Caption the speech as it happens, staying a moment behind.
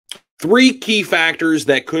Three key factors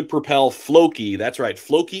that could propel Floki, that's right,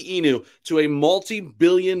 Floki Inu, to a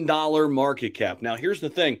multi-billion-dollar market cap. Now, here's the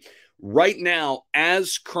thing. Right now,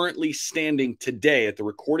 as currently standing today at the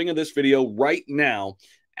recording of this video, right now,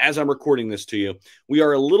 as I'm recording this to you, we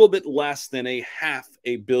are a little bit less than a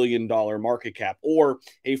 $500 million market cap, or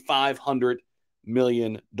a $500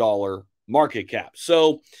 million market cap.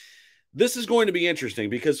 So this is going to be interesting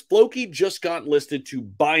because Floki just got listed to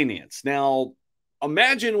Binance. Now,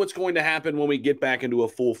 imagine what's going to happen when we get back into a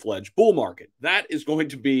full-fledged bull market. That is going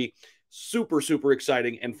to be super, super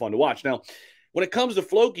exciting and fun to watch. Now, when it comes to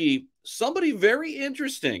Floki, somebody very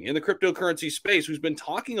interesting in the cryptocurrency space who's been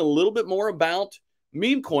talking a little bit more about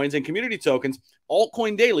meme coins and community tokens,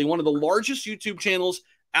 Altcoin Daily, one of the largest YouTube channels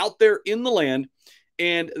out there in the land.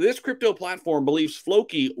 And this crypto platform believes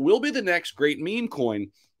Floki will be the next great meme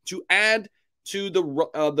coin to add to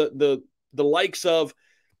the likes of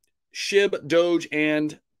SHIB, Doge,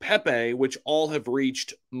 and Pepe, which all have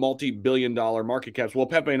reached multi-billion-dollar market caps. Well,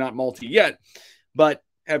 Pepe not multi yet, but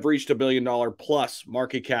have reached $1 billion plus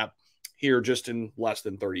market cap here just in less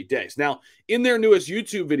than 30 days. Now, in their newest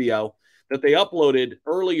YouTube video that they uploaded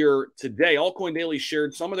earlier today, Altcoin Daily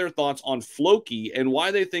shared some of their thoughts on Floki and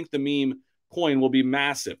why they think the meme coin will be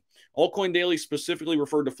massive. Altcoin Daily specifically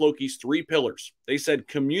referred to Floki's three pillars. They said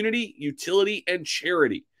community, utility, and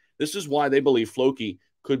charity. This is why they believe Floki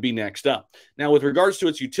could be next up. Now, with regards to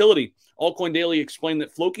its utility, Altcoin Daily explained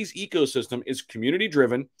that Floki's ecosystem is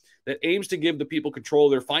community-driven, that aims to give the people control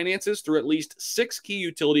of their finances through at least 6 key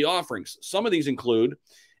utility offerings. Some of these include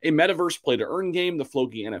a metaverse play-to-earn game, the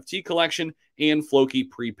Floki NFT collection, and Floki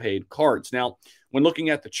prepaid cards. Now, when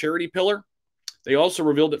looking at the charity pillar, they also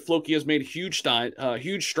revealed that Floki has made huge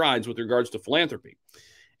strides with regards to philanthropy.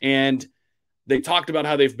 And they talked about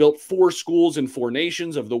how they've built 4 schools in 4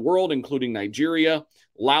 nations of the world, including Nigeria,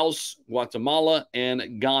 Laos, Guatemala,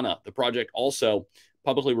 and Ghana. The project also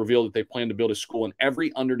publicly revealed that they plan to build a school in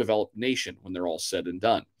every underdeveloped nation when they're all said and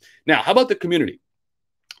done. Now, how about the community?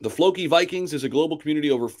 The Floki Vikings is a global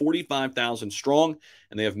community over 45,000 strong,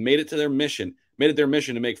 and they have made it their mission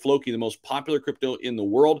to make Floki the most popular crypto in the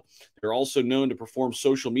world. They're also known to perform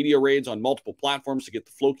social media raids on multiple platforms to get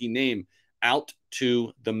the Floki name out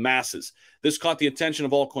to the masses. This caught the attention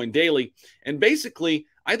of Altcoin Daily, and basically,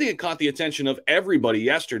 I think it caught the attention of everybody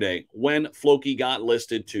yesterday when Floki got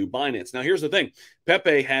listed to Binance. Now, here's the thing.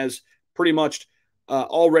 Pepe has pretty much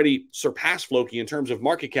already surpassed Floki in terms of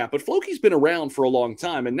market cap, but Floki's been around for a long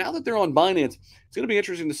time, and now that they're on Binance, it's going to be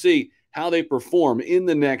interesting to see how they perform in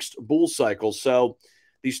the next bull cycle. So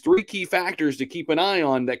these 3 key factors to keep an eye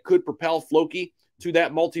on that could propel Floki to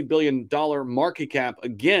that multi-billion-dollar market cap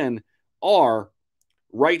again are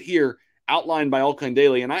right here outlined by Altcoin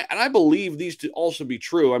Daily. And I believe these to also be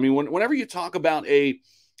true. I mean, whenever you talk about a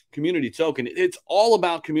community token, it's all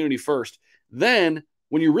about community first. Then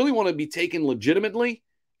when you really want to be taken legitimately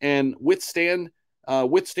and withstand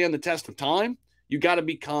the test of time, you got to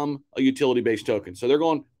become a utility-based token. So they're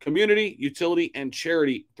going community, utility, and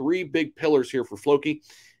charity, 3 big pillars here for Floki.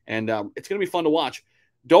 And it's going to be fun to watch.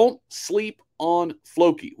 Don't sleep on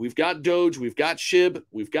Floki. We've got Doge, we've got SHIB,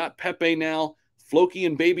 we've got Pepe now, Floki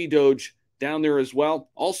and Baby Doge down there as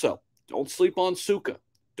well. Also, don't sleep on Suka.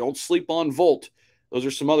 Don't sleep on Volt. Those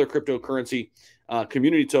are some other cryptocurrency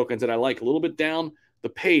community tokens that I like a little bit down the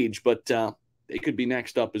page, but they could be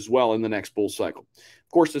next up as well in the next bull cycle.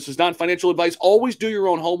 Of course, this is not financial advice. Always do your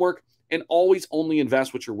own homework and always only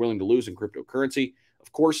invest what you're willing to lose in cryptocurrency.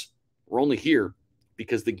 Of course, we're only here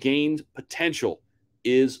because the gain potential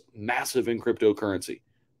is massive in cryptocurrency.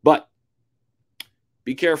 But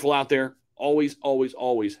be careful out there. Always, always,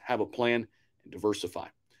 always have a plan and diversify.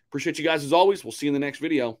 Appreciate you guys as always. We'll see you in the next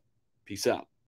video. Peace out.